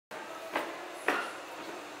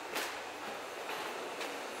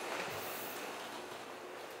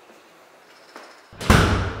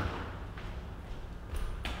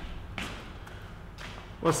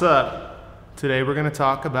What's up? Today we're gonna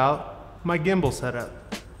talk about my gimbal setup.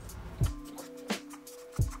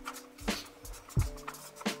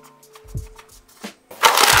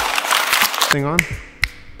 Thing on.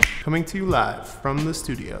 Coming to you live from the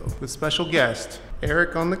studio with special guest,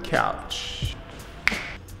 Eric on the couch.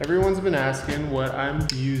 Everyone's been asking what I'm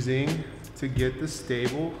using to get the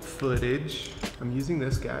stable footage. I'm using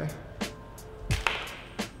this guy.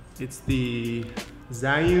 It's the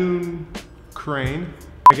Zhiyun crane.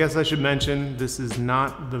 I guess I should mention this is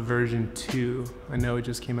not the version 2. I know it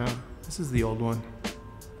just came out. This is the old one. It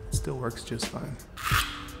still works just fine.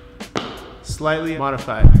 Slightly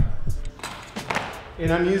modified.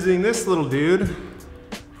 And I'm using this little dude.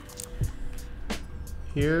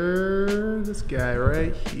 Here, this guy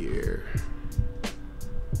right here.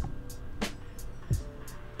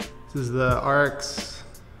 This is the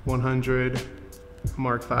RX100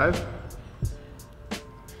 Mark V.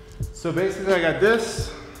 So basically I got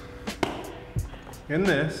this and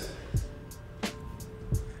this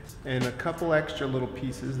and a couple extra little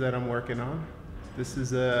pieces that I'm working on. This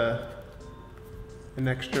is an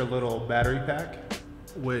extra little battery pack,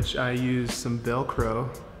 which I use some Velcro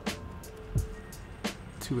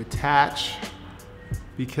to attach,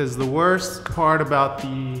 because the worst part about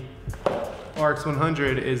the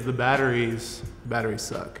RX100 is the batteries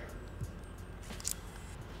suck.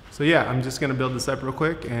 So yeah, I'm just gonna build this up real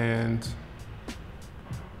quick and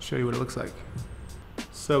show you what it looks like.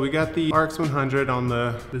 So we got the RX100 on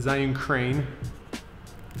the Zhiyun crane,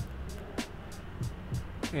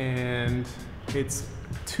 and it's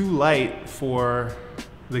too light for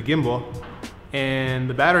the gimbal, and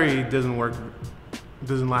the battery doesn't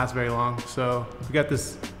last very long. So we got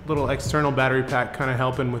this little external battery pack kind of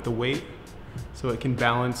helping with the weight, so it can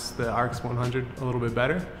balance the RX100 a little bit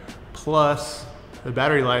better. Plus, the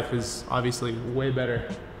battery life is obviously way better.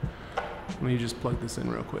 Let me just plug this in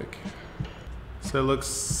real quick. So it looks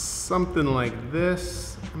something like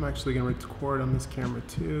this. I'm actually gonna record on this camera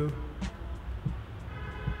too.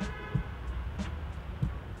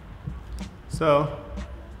 So,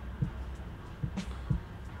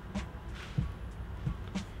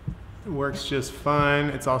 it works just fine.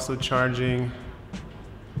 It's also charging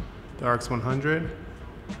the RX100.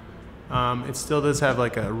 It still does have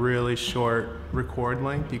like a really short record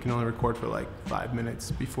length. You can only record for like 5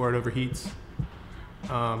 minutes before it overheats.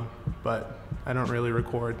 But I don't really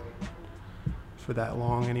record for that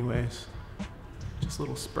long anyways. Just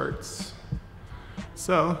little spurts.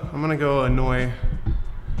 So I'm gonna go annoy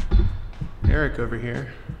Eric over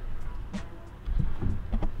here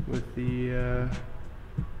with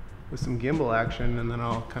with some gimbal action, and then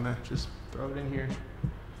I'll kind of just throw it in here.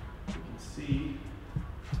 You can see.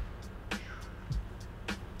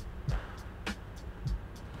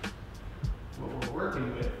 What we're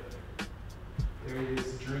working with. There he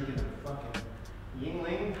is drinking a fucking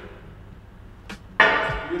Yingling.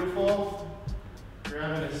 Beautiful.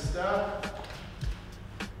 Grabbing his stuff.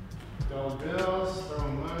 Dollar bills,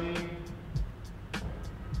 throwing money.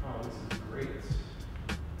 Oh, this is great.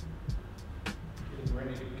 Getting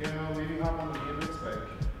ready to go. Maybe hop on the BMX bike.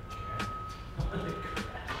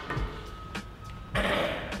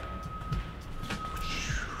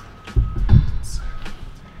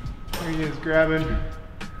 There he is grabbing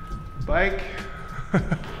the bike.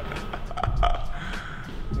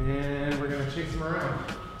 And we're gonna chase him around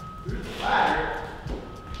through the ladder.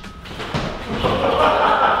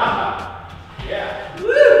 Yeah.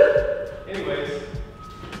 Woo! Anyways,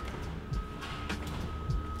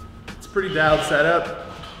 it's a pretty dialed setup.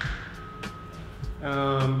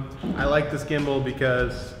 I like this gimbal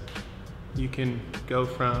because you can go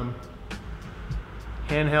from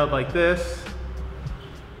handheld like this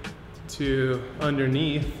to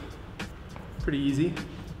underneath pretty easy.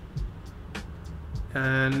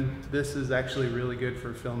 And this is actually really good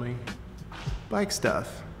for filming bike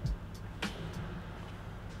stuff.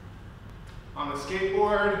 On the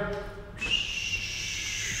skateboard,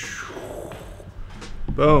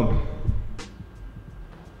 boom.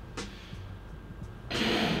 It's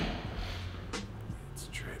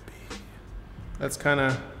trippy. That's kind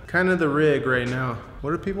of the rig right now.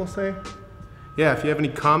 What do people say? Yeah, if you have any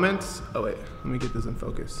comments, oh wait, let me get this in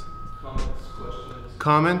focus.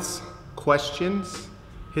 Comments, questions,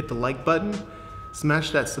 hit the like button,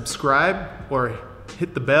 smash that subscribe, or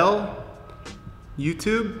hit the bell.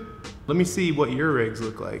 YouTube, let me see what your rigs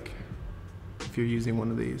look like if you're using one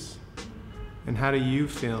of these. And how do you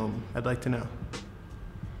film? I'd like to know.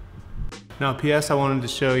 Now, PS, I wanted to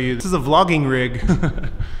show you, this is a vlogging rig.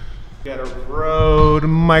 Got a Rode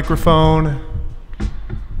microphone.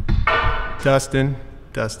 Dustin,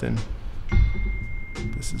 this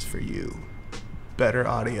is for you. better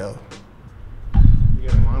audio. You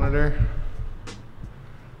got a monitor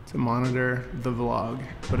to monitor the vlog,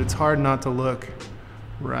 but it's hard not to look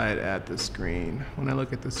right at the screen. When I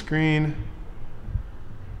look at the screen,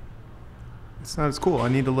 it's not as cool. I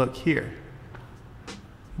need to look here. I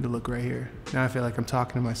need to look right here. Now I feel like I'm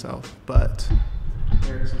talking to myself, but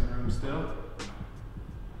Eric's in the room still.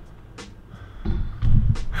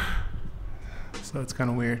 So it's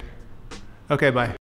kind of weird. Okay, bye.